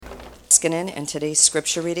Skinnen, and today's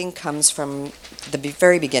scripture reading comes from the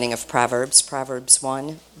very beginning of Proverbs, Proverbs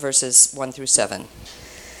 1, verses 1 through 7.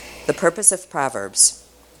 The purpose of Proverbs.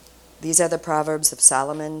 These are the Proverbs of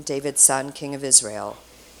Solomon, David's son, king of Israel.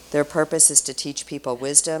 Their purpose is to teach people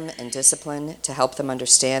wisdom and discipline, to help them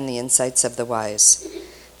understand the insights of the wise.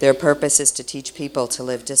 Their purpose is to teach people to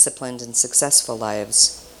live disciplined and successful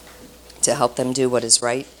lives, to help them do what is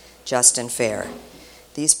right, just, and fair.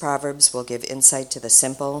 These Proverbs will give insight to the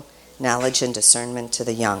simple, knowledge and discernment to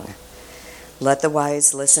the young. Let the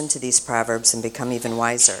wise listen to these Proverbs and become even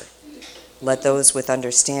wiser. Let those with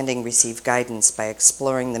understanding receive guidance by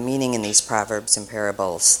exploring the meaning in these proverbs and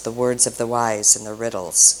parables, the words of the wise and the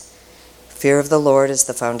riddles. Fear of the Lord is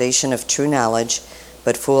the foundation of true knowledge,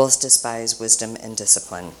 but fools despise wisdom and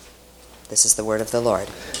discipline. This is the word of the Lord.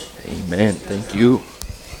 Amen. Thank you.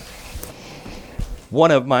 One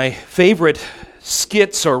of my favorite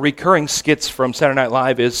skits or recurring skits from Saturday Night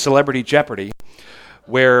Live is Celebrity Jeopardy,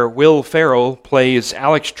 where Will Ferrell plays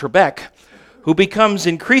Alex Trebek, who becomes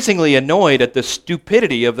increasingly annoyed at the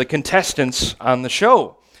stupidity of the contestants on the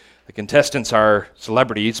show. The contestants are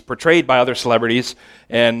celebrities, portrayed by other celebrities,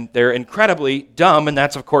 and they're incredibly dumb, and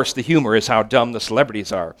that's, of course, the humor, is how dumb the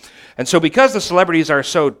celebrities are. And so because the celebrities are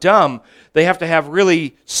so dumb, they have to have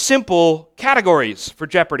really simple categories for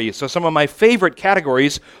Jeopardy. So some of my favorite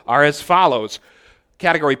categories are as follows.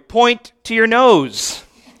 Category, point to your nose.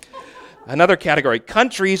 Another category,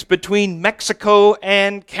 countries between Mexico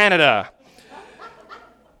and Canada.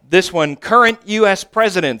 This one, current U.S.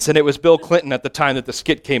 presidents, and it was Bill Clinton at the time that the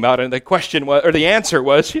skit came out, and the question was, or the answer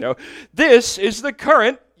was, this is the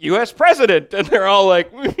current U.S. president, and they're all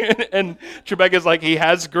like, and Trebek is like, he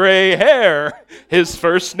has gray hair, his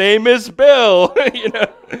first name is Bill,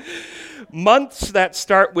 Months that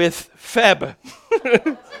start with Feb.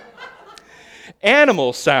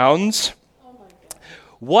 Animal sounds.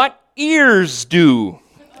 What ears do?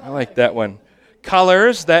 I like that one.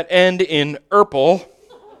 Colors that end in erple.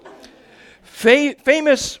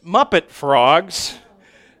 Famous Muppet frogs,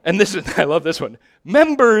 and I love this one,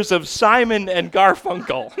 members of Simon and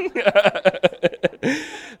Garfunkel.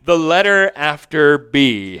 The letter after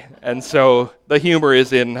B. And so the humor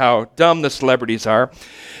is in how dumb the celebrities are.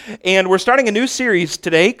 And we're starting a new series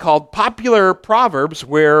today called Popular Proverbs,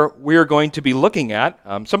 where we're going to be looking at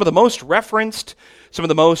some of the most referenced, some of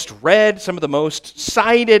the most read, some of the most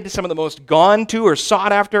cited, some of the most gone to or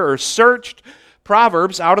sought after or searched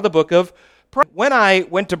Proverbs out of the book of Proverbs. When I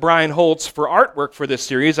went to Brian Holtz for artwork for this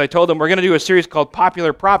series, I told him we're going to do a series called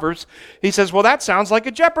Popular Proverbs. He says, well, that sounds like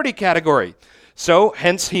a Jeopardy category. So,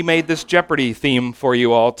 hence, he made this Jeopardy theme for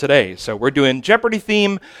you all today. So we're doing Jeopardy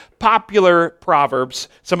theme, Popular Proverbs,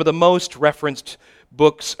 some of the most referenced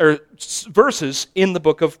books or verses in the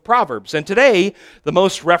book of Proverbs. And today, the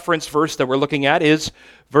most referenced verse that we're looking at is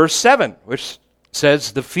verse 7, which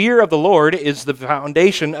says, the fear of the Lord is the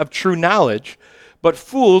foundation of true knowledge, but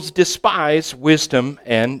fools despise wisdom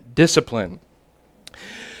and discipline.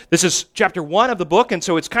 This is chapter 1 of the book, and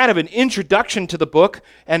so it's kind of an introduction to the book,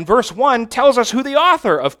 and verse 1 tells us who the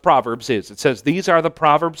author of Proverbs is. It says, these are the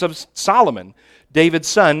Proverbs of Solomon, David's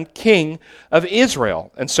son, king of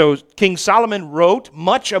Israel. And so King Solomon wrote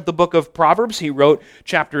much of the book of Proverbs. He wrote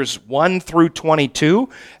chapters 1 through 22,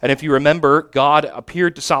 and if you remember, God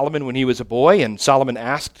appeared to Solomon when he was a boy, and Solomon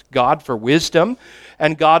asked God for wisdom,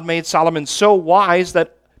 and God made Solomon so wise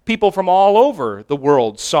that people from all over the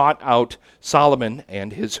world sought out Solomon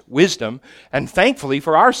and his wisdom. And thankfully,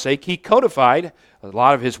 for our sake, he codified a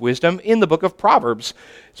lot of his wisdom in the book of Proverbs,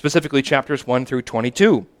 specifically chapters 1 through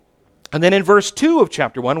 22. And then in verse 2 of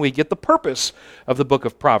chapter 1, we get the purpose of the book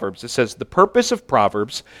of Proverbs. It says, the purpose of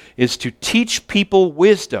Proverbs is to teach people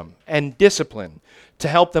wisdom and discipline, to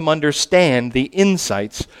help them understand the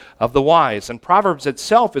insights of the wise. And Proverbs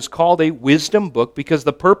itself is called a wisdom book because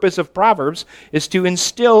the purpose of Proverbs is to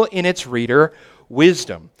instill in its reader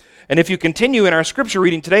wisdom. And if you continue in our scripture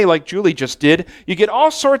reading today, like Julie just did, you get all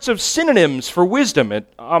sorts of synonyms for wisdom. It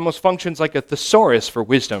almost functions like a thesaurus for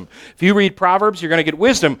wisdom. If you read Proverbs, you're going to get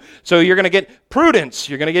wisdom. So you're going to get prudence,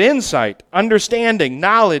 you're going to get insight, understanding,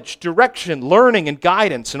 knowledge, direction, learning, and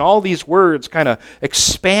guidance. And all these words kind of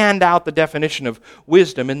expand out the definition of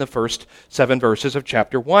wisdom in the first 7 verses of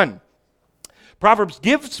chapter 1. Proverbs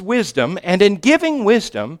gives wisdom, and in giving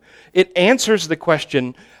wisdom, it answers the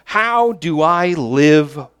question, how do I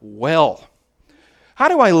live well? How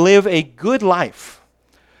do I live a good life?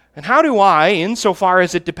 And how do I, insofar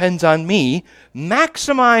as it depends on me,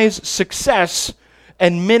 maximize success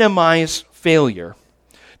and minimize failure?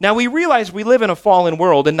 Now, we realize we live in a fallen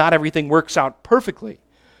world and not everything works out perfectly.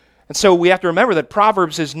 And so we have to remember that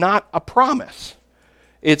Proverbs is not a promise.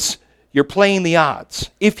 It's you're playing the odds.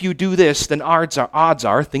 If you do this, then odds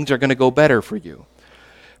are things are going to go better for you.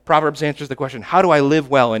 Proverbs answers the question, how do I live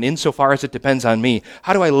well? And insofar as it depends on me,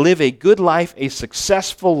 how do I live a good life, a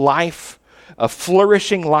successful life, a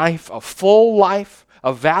flourishing life, a full life,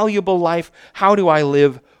 a valuable life? How do I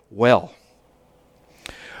live well?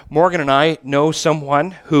 Morgan and I know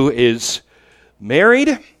someone who is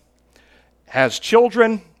married, has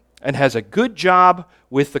children, and has a good job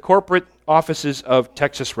with the corporate offices of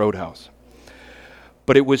Texas Roadhouse.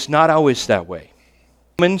 But it was not always that way.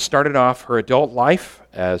 The woman started off her adult life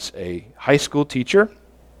as a high school teacher,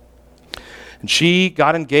 and she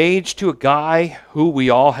got engaged to a guy who we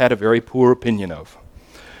all had a very poor opinion of.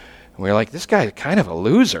 And we were like, this guy is kind of a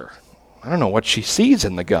loser. I don't know what she sees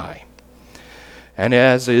in the guy. And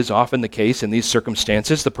as is often the case in these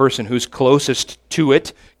circumstances, the person who's closest to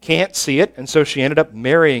it can't see it, and so she ended up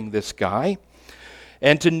marrying this guy.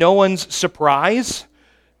 And to no one's surprise,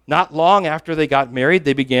 not long after they got married,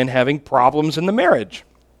 they began having problems in the marriage.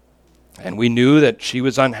 And we knew that she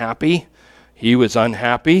was unhappy, he was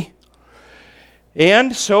unhappy.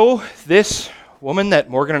 And so this woman that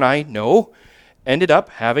Morgan and I know ended up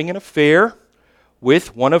having an affair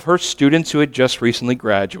with one of her students who had just recently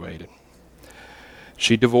graduated.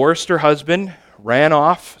 She divorced her husband, ran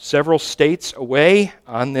off several states away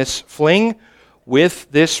on this fling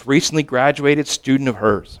with this recently graduated student of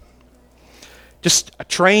hers. Just a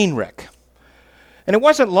train wreck. And it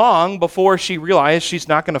wasn't long before she realized she's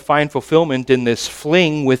not going to find fulfillment in this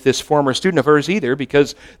fling with this former student of hers either,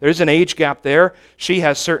 because there's an age gap there. She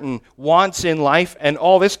has certain wants in life, and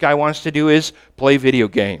all this guy wants to do is play video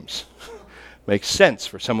games. Makes sense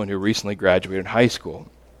for someone who recently graduated high school.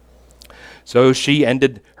 So she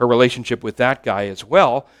ended her relationship with that guy as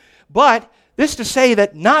well. But this to say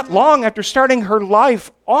that not long after starting her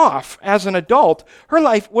life off as an adult, her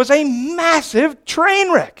life was a massive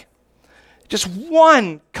train wreck. Just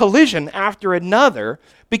one collision after another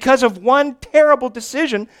because of one terrible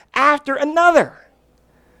decision after another.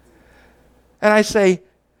 And I say,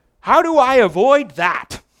 how do I avoid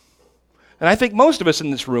that? And I think most of us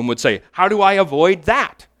in this room would say, how do I avoid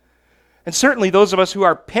that? And certainly those of us who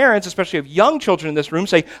are parents, especially of young children in this room,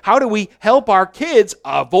 say, how do we help our kids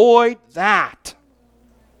avoid that?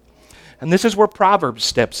 And this is where Proverbs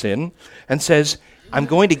steps in and says, I'm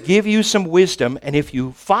going to give you some wisdom, and if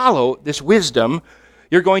you follow this wisdom,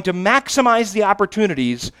 you're going to maximize the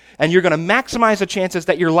opportunities, and you're going to maximize the chances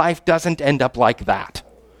that your life doesn't end up like that.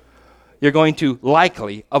 You're going to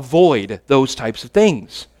likely avoid those types of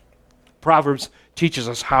things. Proverbs teaches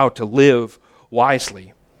us how to live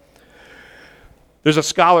wisely. There's a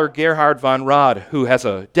scholar, Gerhard von Rad, who has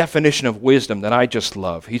a definition of wisdom that I just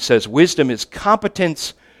love. He says, wisdom is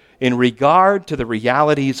competence in regard to the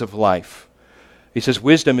realities of life. He says,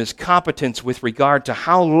 wisdom is competence with regard to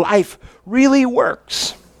how life really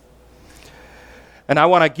works. And I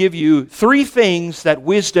want to give you 3 things that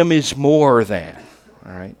wisdom is more than.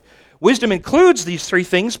 All right? Wisdom includes these 3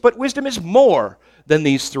 things, but wisdom is more than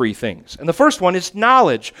these 3 things. And the first one is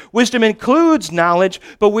knowledge. Wisdom includes knowledge,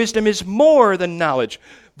 but wisdom is more than knowledge.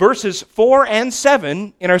 Verses 4 and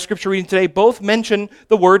 7 in our scripture reading today both mention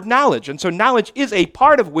the word knowledge. And so knowledge is a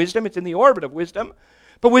part of wisdom. It's in the orbit of wisdom.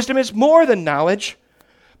 But wisdom is more than knowledge,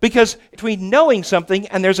 because between knowing something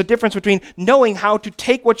and there's a difference between knowing how to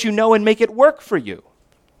take what you know and make it work for you.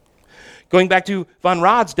 Going back to von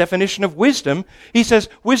Rad's definition of wisdom, he says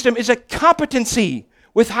wisdom is a competency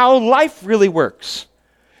with how life really works.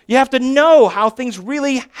 You have to know how things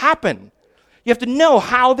really happen. You have to know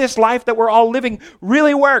how this life that we're all living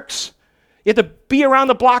really works. You have to be around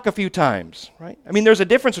the block a few times, right? I mean, there's a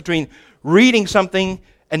difference between reading something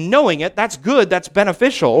and knowing it. That's good, that's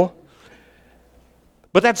beneficial.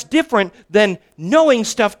 But that's different than knowing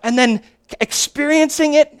stuff and then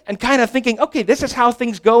experiencing it and kind of thinking, okay, this is how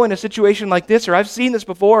things go in a situation like this, or I've seen this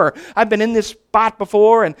before, or I've been in this spot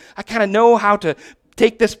before, and I kind of know how to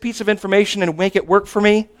take this piece of information and make it work for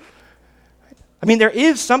me. I mean, there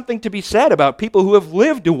is something to be said about people who have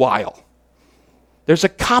lived a while. There's a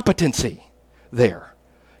competency there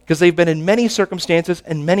because they've been in many circumstances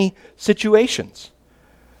and many situations.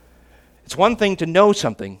 It's one thing to know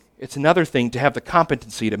something. It's another thing to have the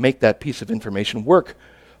competency to make that piece of information work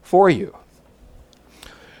for you.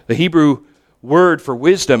 The Hebrew word for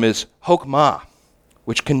wisdom is chokmah,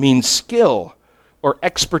 which can mean skill or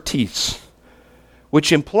expertise,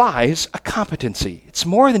 which implies a competency. It's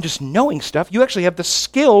more than just knowing stuff. You actually have the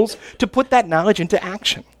skills to put that knowledge into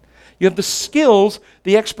action. You have the skills,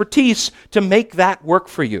 the expertise to make that work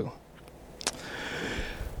for you.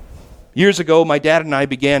 Years ago, my dad and I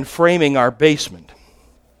began framing our basement.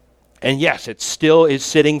 And yes, it still is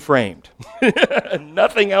sitting framed.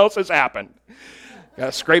 Nothing else has happened. Got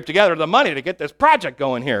to scrape together the money to get this project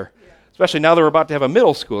going here. Especially now that we're about to have a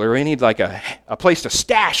middle schooler. We need like a place to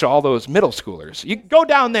stash all those middle schoolers. You go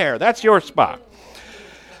down there. That's your spot.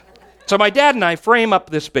 So my dad and I frame up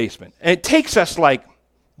this basement. And it takes us like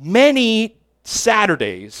many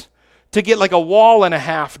Saturdays to get like a wall and a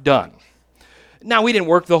half done. Now, we didn't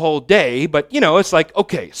work the whole day, but, it's like,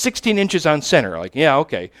 okay, 16 inches on center. Like, yeah,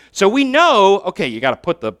 okay. So we know, okay, you got to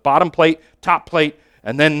put the bottom plate, top plate,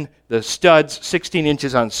 and then the studs 16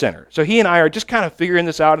 inches on center. So he and I are just kind of figuring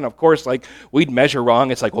this out, and of course, like, we'd measure wrong.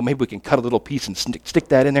 It's like, well, maybe we can cut a little piece and stick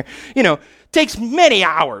that in there. It takes many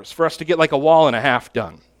hours for us to get like a wall and a half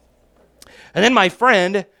done. And then my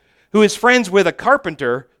friend, who is friends with a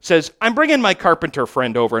carpenter, says, I'm bringing my carpenter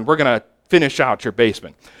friend over, and we're going to finish out your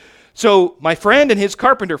basement. So my friend and his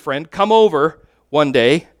carpenter friend come over one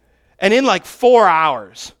day, and in like 4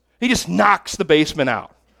 hours, he just knocks the basement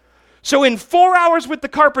out. So in 4 hours with the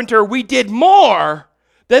carpenter, we did more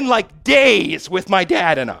than like days with my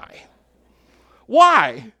dad and I.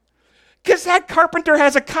 Why? Because that carpenter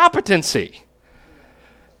has a competency.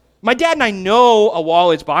 My dad and I know a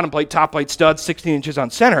wall is bottom plate, top plate, studs, 16 inches on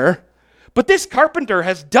center, but this carpenter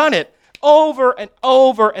has done it over and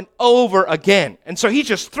over and over again. And so he's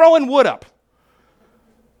just throwing wood up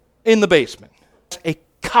in the basement. It's a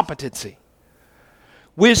competency.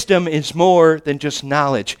 Wisdom is more than just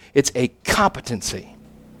knowledge. It's a competency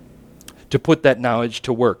to put that knowledge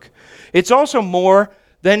to work. It's also more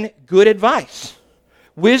than good advice.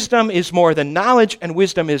 Wisdom is more than knowledge, and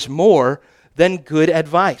wisdom is more than good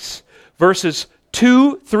advice. Verses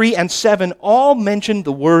 2, 3, and 7 all mention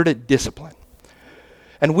the word discipline.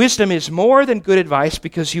 And wisdom is more than good advice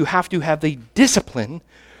because you have to have the discipline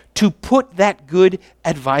to put that good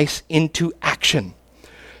advice into action.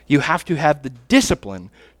 You have to have the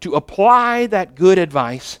discipline to apply that good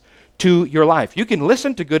advice to your life. You can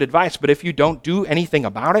listen to good advice, but if you don't do anything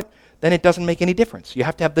about it, then it doesn't make any difference. You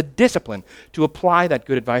have to have the discipline to apply that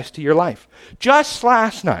good advice to your life. Just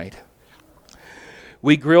last night,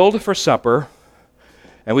 we grilled for supper,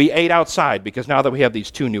 and we ate outside because now that we have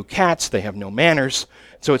these 2 new cats, they have no manners.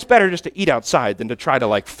 So it's better just to eat outside than to try to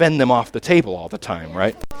like fend them off the table all the time,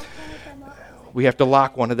 right? We have to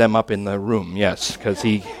lock one of them up in the room, yes, because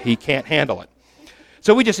he can't handle it.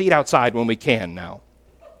 So we just eat outside when we can now.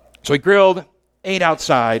 So we grilled, ate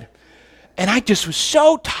outside, and I just was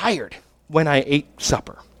so tired when I ate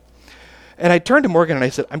supper. And I turned to Morgan and I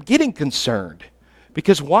said, I'm getting concerned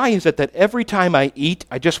because why is it that every time I eat,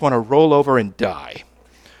 I just want to roll over and die?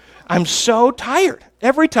 I'm so tired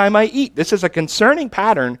every time I eat. This is a concerning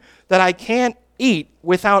pattern that I can't eat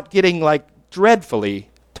without getting like dreadfully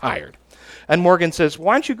tired. And Morgan says,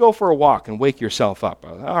 why don't you go for a walk and wake yourself up?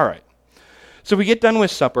 All right. So we get done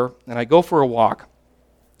with supper, and I go for a walk.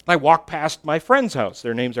 I walk past my friend's house.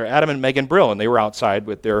 Their names are Adam and Megan Brill, and they were outside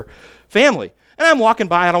with their family. And I'm walking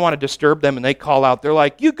by. I don't want to disturb them, and they call out. They're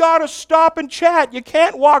like, you got to stop and chat. You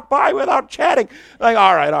can't walk by without chatting. I'm like,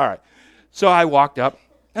 all right. So I walked up,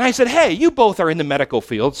 and I said, hey, you both are in the medical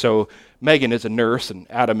field. So Megan is a nurse, and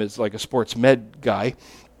Adam is like a sports med guy.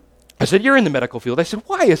 I said, you're in the medical field. I said,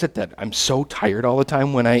 why is it that I'm so tired all the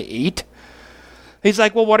time when I eat? He's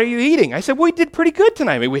like, well, what are you eating? I said, well, we did pretty good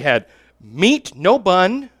tonight. I mean, we had meat, no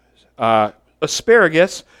bun,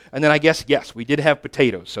 asparagus, and then I guess, yes, we did have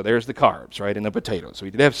potatoes. So there's the carbs, right, in the potatoes. So we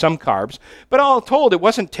did have some carbs. But all told, it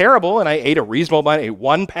wasn't terrible, and I ate a reasonable amount. I ate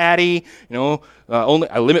one patty, only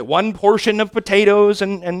I limit one portion of potatoes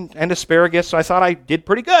and asparagus, so I thought I did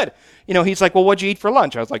pretty good. He's like, well, what'd you eat for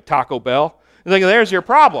lunch? I was like, Taco Bell. He's like, there's your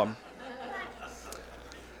problem.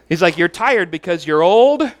 He's like, you're tired because you're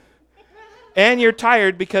old, and you're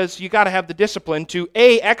tired because you got to have the discipline to,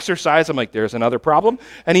 A, exercise. I'm like, there's another problem.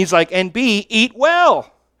 And he's like, and B, eat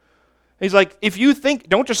well. He's like, if you think,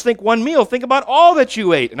 don't just think one meal, think about all that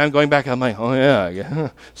you ate. And I'm going back, I'm like, oh, yeah.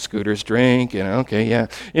 Scooter's drink, okay, yeah.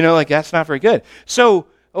 Like, that's not very good. So,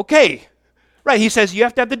 okay, right, he says, you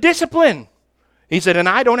have to have the discipline. He said, and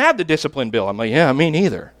I don't have the discipline, Bill. I'm like, yeah, me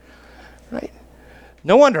neither. Right?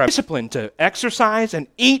 No wonder I'm disciplined to exercise and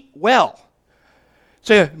eat well.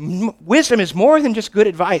 So wisdom is more than just good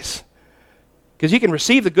advice. Because you can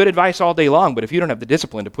receive the good advice all day long, but if you don't have the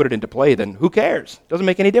discipline to put it into play, then who cares? It doesn't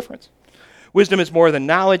make any difference. Wisdom is more than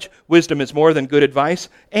knowledge. Wisdom is more than good advice.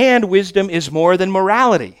 And wisdom is more than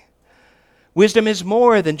morality. Wisdom is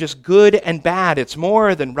more than just good and bad. It's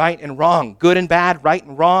more than right and wrong. Good and bad, right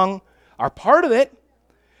and wrong are part of it.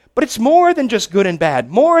 But it's more than just good and bad,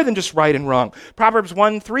 more than just right and wrong. Proverbs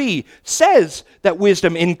 1:3 says that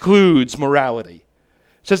wisdom includes morality.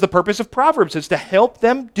 It says the purpose of Proverbs is to help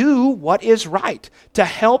them do what is right, to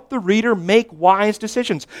help the reader make wise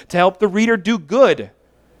decisions, to help the reader do good.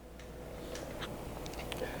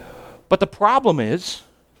 But the problem is,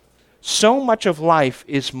 so much of life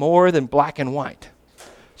is more than black and white.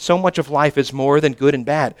 So much of life is more than good and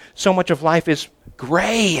bad. So much of life is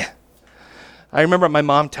gray. I remember my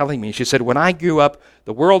mom telling me, she said, when I grew up,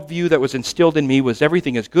 the worldview that was instilled in me was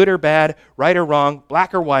everything is good or bad, right or wrong,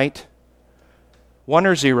 black or white, 1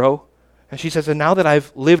 or 0. And she says, and now that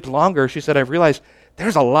I've lived longer, she said, I've realized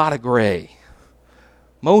there's a lot of gray.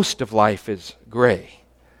 Most of life is gray.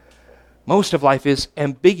 Most of life is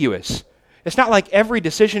ambiguous. It's not like every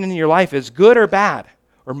decision in your life is good or bad,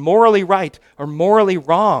 or morally right, or morally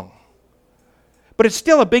wrong. But it's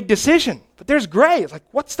still a big decision. But there's gray. It's like,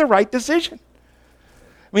 what's the right decision?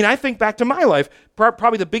 I mean, I think back to my life.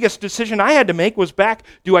 Probably the biggest decision I had to make was back,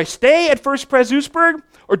 do I stay at First Pres Oostburg,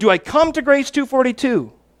 or do I come to Grace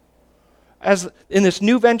 242 as in this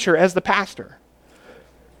new venture as the pastor?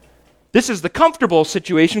 This is the comfortable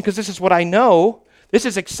situation because this is what I know. This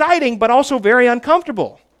is exciting, but also very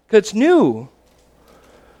uncomfortable because it's new.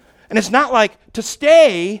 And it's not like to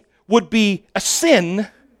stay would be a sin,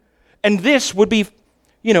 and this would be,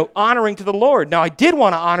 honoring to the Lord. Now, I did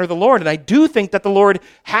want to honor the Lord, and I do think that the Lord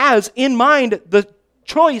has in mind the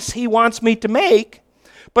choice he wants me to make,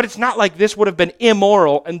 but it's not like this would have been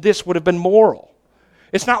immoral and this would have been moral.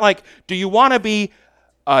 It's not like, do you want to be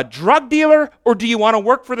a drug dealer or do you want to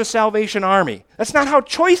work for the Salvation Army? That's not how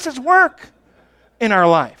choices work in our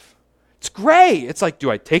life. It's gray. It's like,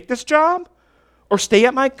 do I take this job or stay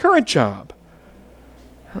at my current job?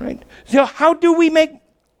 All right. So how do we make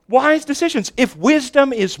wise decisions? If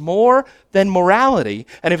wisdom is more than morality,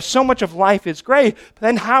 and if so much of life is gray,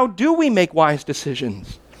 then how do we make wise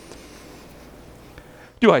decisions?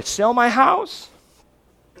 Do I sell my house?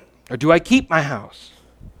 Or do I keep my house?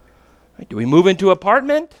 Do we move into an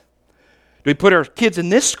apartment? Do we put our kids in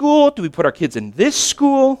this school? Do we put our kids in this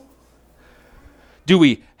school? Do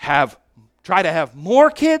we try to have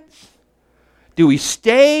more kids? Do we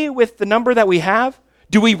stay with the number that we have?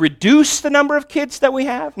 Do we reduce the number of kids that we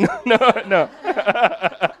have? No.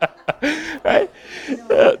 Right?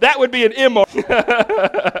 That would be an immoral.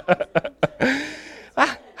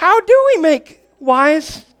 How do we make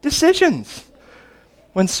wise decisions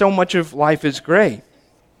when so much of life is gray?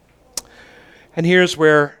 And here's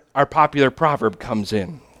where our popular proverb comes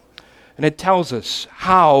in. And it tells us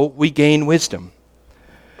how we gain wisdom.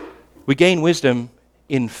 We gain wisdom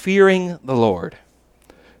in fearing the Lord.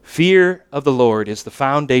 Fear of the Lord is the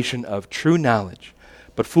foundation of true knowledge,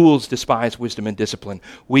 but fools despise wisdom and discipline.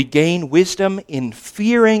 We gain wisdom in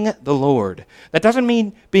fearing the Lord. That doesn't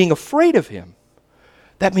mean being afraid of him.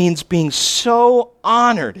 That means being so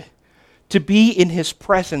honored to be in his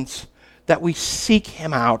presence that we seek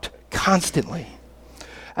him out constantly.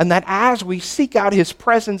 And that as we seek out his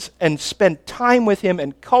presence and spend time with him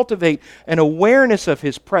and cultivate an awareness of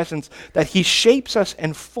his presence, that he shapes us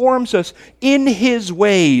and forms us in his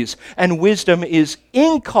ways, and wisdom is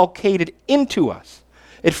inculcated into us.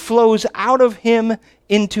 It flows out of him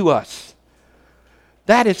into us.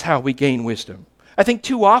 That is how we gain wisdom. I think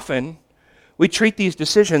too often we treat these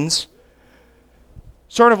decisions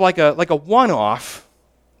sort of like a one-off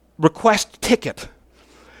request ticket.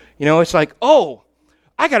 It's like,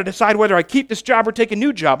 I got to decide whether I keep this job or take a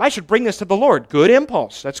new job. I should bring this to the Lord. Good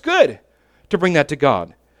impulse. That's good to bring that to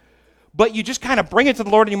God. But you just kind of bring it to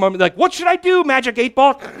the Lord in your moment, like, what should I do, magic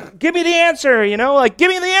 8-ball? Give me the answer,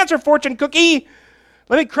 give me the answer, fortune cookie.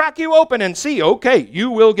 Let me crack you open and see. Okay,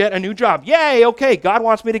 you will get a new job. Yay, okay, God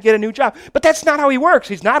wants me to get a new job. But that's not how he works.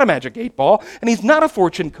 He's not a magic 8-ball, and he's not a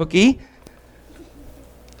fortune cookie.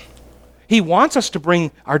 He wants us to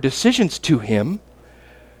bring our decisions to him.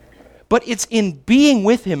 But it's in being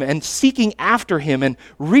with him and seeking after him and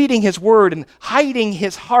reading his word and hiding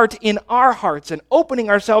his heart in our hearts and opening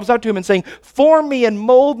ourselves out to him and saying, form me and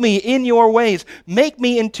mold me in your ways. Make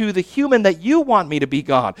me into the human that you want me to be,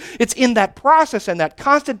 God. It's in that process and that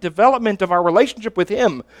constant development of our relationship with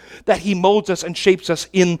him that he molds us and shapes us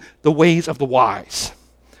in the ways of the wise.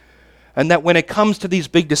 And that when it comes to these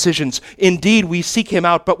big decisions, indeed we seek him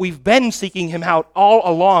out, but we've been seeking him out all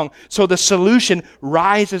along, so the solution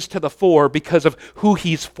rises to the fore because of who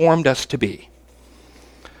he's formed us to be.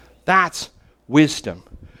 That's wisdom,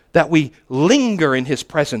 that we linger in his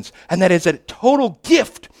presence, and that is a total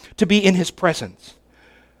gift to be in his presence.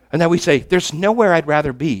 And that we say, there's nowhere I'd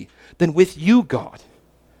rather be than with you, God.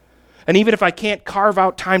 And even if I can't carve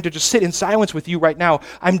out time to just sit in silence with you right now,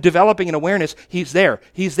 I'm developing an awareness. He's there.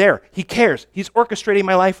 He's there. He cares. He's orchestrating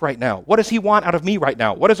my life right now. What does he want out of me right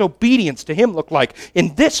now? What does obedience to him look like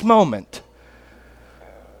in this moment?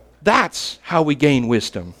 That's how we gain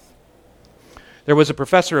wisdom. There was a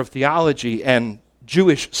professor of theology and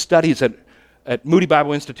Jewish studies at Moody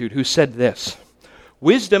Bible Institute who said this: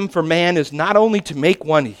 wisdom for man is not only to make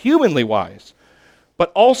one humanly wise,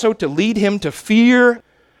 but also to lead him to fear,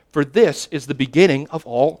 for this is the beginning of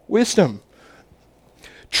all wisdom.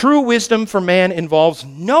 True wisdom for man involves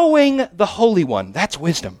knowing the Holy One. That's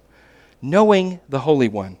wisdom. Knowing the Holy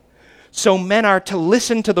One. So men are to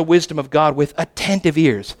listen to the wisdom of God with attentive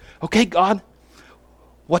ears. Okay, God,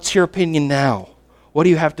 what's your opinion now? What do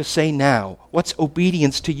you have to say now? What's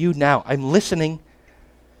obedience to you now? I'm listening.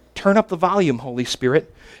 Turn up the volume, Holy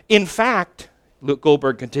Spirit. In fact, Luke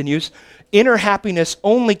Goldberg continues, inner happiness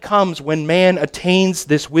only comes when man attains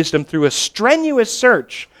this wisdom through a strenuous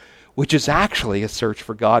search, which is actually a search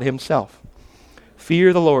for God himself.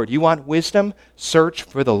 Fear the Lord. You want wisdom? Search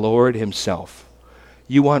for the Lord himself.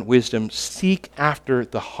 You want wisdom? Seek after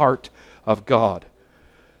the heart of God.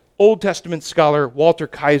 Old Testament scholar Walter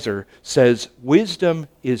Kaiser says, wisdom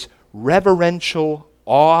is reverential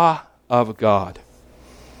awe of God.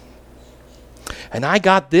 And I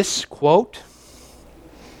got this quote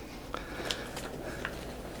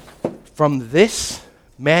from this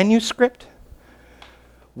manuscript,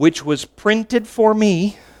 which was printed for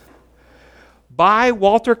me by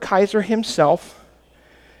Walter Kaiser himself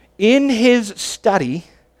in his study,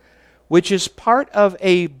 which is part of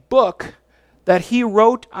a book that he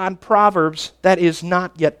wrote on Proverbs that is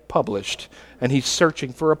not yet published, and he's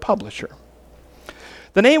searching for a publisher.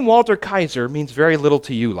 The name Walter Kaiser means very little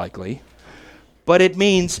to you, likely, but it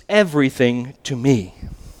means everything to me.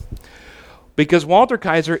 Because Walter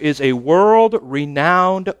Kaiser is a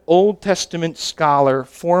world-renowned Old Testament scholar,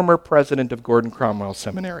 former president of Gordon Cromwell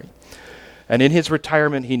Seminary. And in his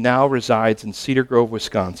retirement, he now resides in Cedar Grove,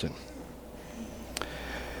 Wisconsin.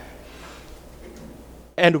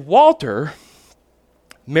 And Walter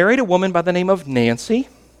married a woman by the name of Nancy.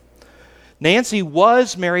 Nancy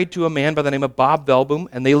was married to a man by the name of Bob Velboom,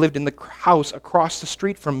 and they lived in the house across the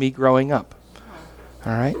street from me growing up.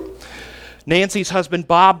 All right? Nancy's husband,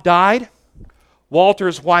 Bob, died.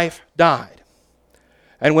 Walter's wife died.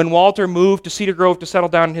 And when Walter moved to Cedar Grove to settle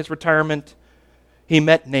down in his retirement, he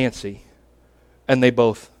met Nancy, and they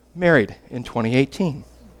both married in 2018.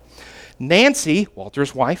 Nancy,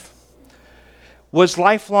 Walter's wife, was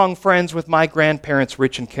lifelong friends with my grandparents,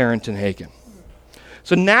 Rich and Carrington Hagen.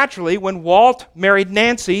 So naturally, when Walt married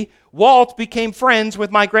Nancy, Walt became friends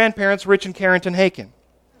with my grandparents, Rich and Carrington Hagen.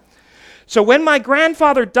 So when my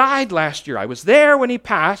grandfather died last year, I was there when he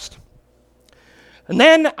passed, and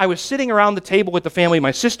then I was sitting around the table with the family.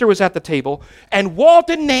 My sister was at the table, and Walt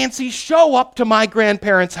and Nancy show up to my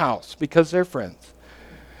grandparents' house because they're friends.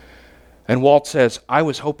 And Walt says, I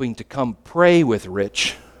was hoping to come pray with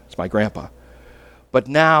Rich, it's my grandpa, but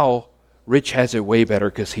now Rich has it way better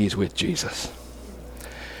because he's with Jesus.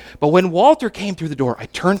 But when Walter came through the door, I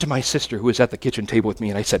turned to my sister who was at the kitchen table with me,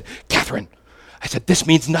 and I said, Catherine, I said, this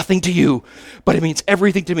means nothing to you, but it means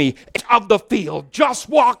everything to me. It's of the field. Just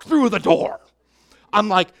walk through the door. I'm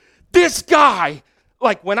like, this guy,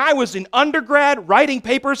 like when I was in undergrad writing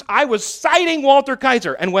papers, I was citing Walter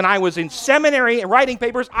Kaiser. And when I was in seminary writing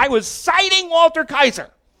papers, I was citing Walter Kaiser.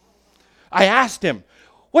 I asked him,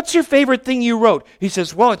 what's your favorite thing you wrote? He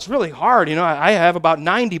says, well, it's really hard. You know, I have about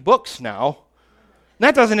 90 books now. And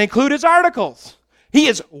that doesn't include his articles. He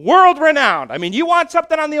is world-renowned. I mean, you want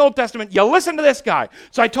something on the Old Testament, you listen to this guy.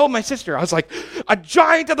 So I told my sister, I was like, a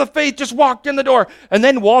giant of the faith just walked in the door. And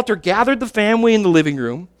then Walter gathered the family in the living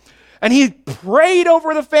room, and he prayed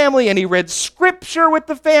over the family, and he read scripture with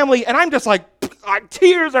the family. And I'm just like,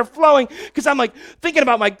 tears are flowing, because I'm like thinking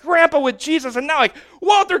about my grandpa with Jesus, and now like,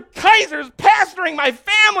 Walter Kaiser's pastoring my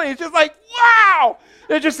family. It's just like, wow!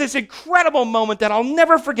 There's just this incredible moment that I'll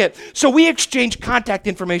never forget. So we exchanged contact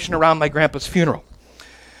information around my grandpa's funeral.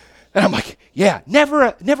 And I'm like, yeah,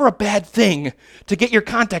 never a bad thing to get your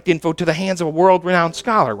contact info to the hands of a world-renowned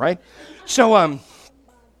scholar, right? So I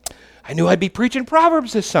knew I'd be preaching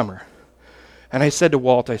Proverbs this summer. And I said to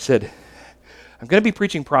Walt, I said, I'm going to be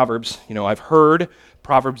preaching Proverbs. You know, I've heard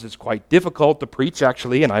Proverbs is quite difficult to preach,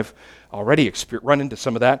 actually, and I've already run into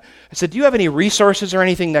some of that. I said, do you have any resources or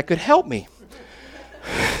anything that could help me?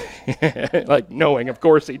 Like knowing, of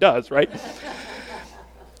course he does, right?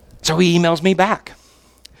 So he emails me back.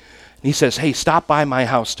 And he says, hey, stop by my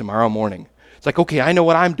house tomorrow morning. It's like, okay, I know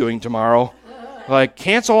what I'm doing tomorrow. Like,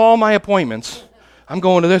 cancel all my appointments. I'm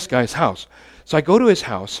going to this guy's house. So I go to his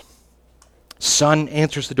house. Son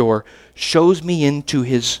answers the door, shows me into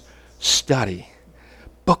his study.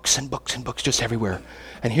 Books and books and books just everywhere.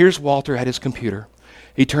 And here's Walter at his computer.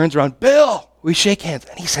 He turns around, Bill, we shake hands.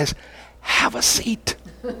 And he says, have a seat.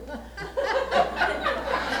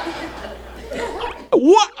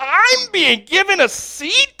 What? I'm being given a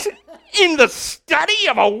seat in the study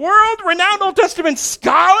of a world-renowned Old Testament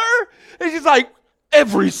scholar? And she's like,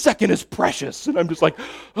 every second is precious. And I'm just like,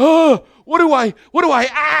 oh, what do I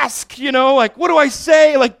ask? Like, what do I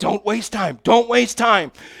say? Like, don't waste time. Don't waste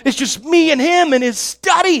time. It's just me and him and his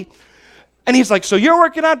study. And he's like, so you're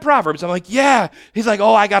working on Proverbs? I'm like, yeah. He's like,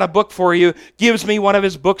 oh, I got a book for you. Gives me one of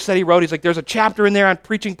his books that he wrote. He's like, there's a chapter in there on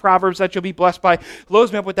preaching Proverbs that you'll be blessed by.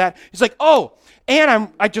 Loads me up with that. He's like, oh,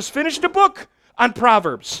 and I just finished a book on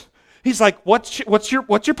Proverbs. He's like, what's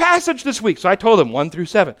your passage this week? So I told him 1 through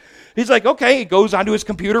 7. He's like, okay. He goes onto his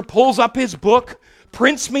computer, pulls up his book,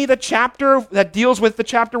 prints me the chapter that deals with the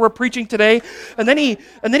chapter we're preaching today, and then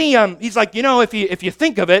he's like, if you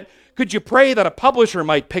think of it, could you pray that a publisher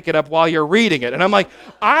might pick it up while you're reading it? And I'm like,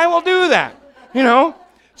 I will do that,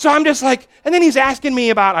 So I'm just like, and then he's asking me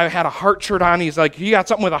about, I had a heart shirt on. He's like, you got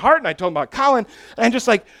something with a heart? And I told him about Colin. And I'm just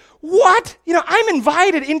like, what? I'm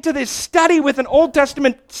invited into this study with an Old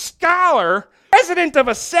Testament scholar, president of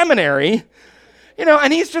a seminary,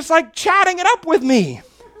 and he's just like chatting it up with me.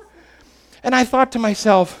 And I thought to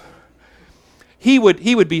myself, he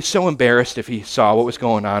would be so embarrassed if he saw what was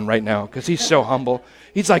going on right now, because he's so humble.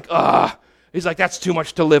 He's like, that's too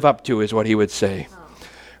much to live up to, is what he would say.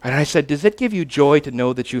 And I said, does it give you joy to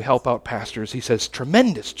know that you help out pastors? He says,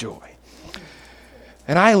 tremendous joy.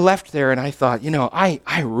 And I left there and I thought,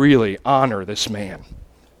 I really honor this man.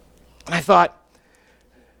 And I thought,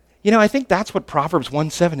 I think that's what Proverbs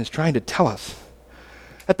 1:7 is trying to tell us.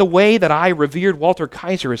 That the way that I revered Walter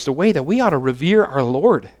Kaiser is the way that we ought to revere our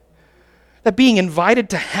Lord. That being invited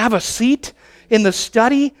to have a seat in the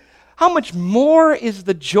study, how much more is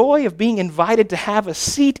the joy of being invited to have a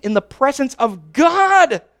seat in the presence of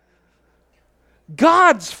God?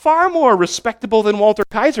 God's far more respectable than Walter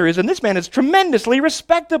Kaiser is, and this man is tremendously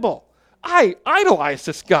respectable. I idolize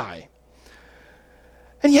this guy.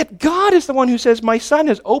 And yet God is the one who says, my son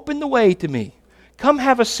has opened the way to me. Come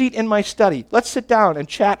have a seat in my study. Let's sit down and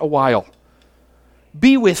chat a while.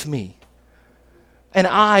 Be with me. And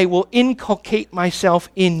I will inculcate myself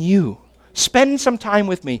in you. Spend some time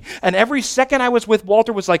with me. And every second I was with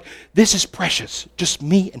Walter was like, this is precious. Just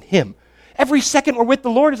me and him. Every second we're with the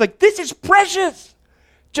Lord is like, this is precious.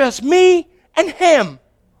 Just me and him.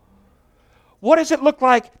 What does it look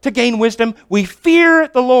like to gain wisdom? We fear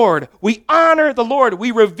the Lord. We honor the Lord.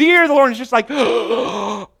 We revere the Lord. It's just like,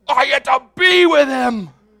 oh, I get to be with him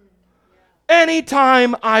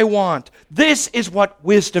anytime I want. This is what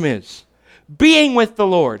wisdom is. Being with the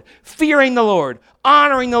Lord, fearing the Lord,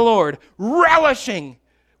 honoring the Lord, relishing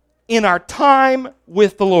in our time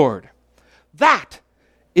with the Lord. That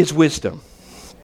is wisdom.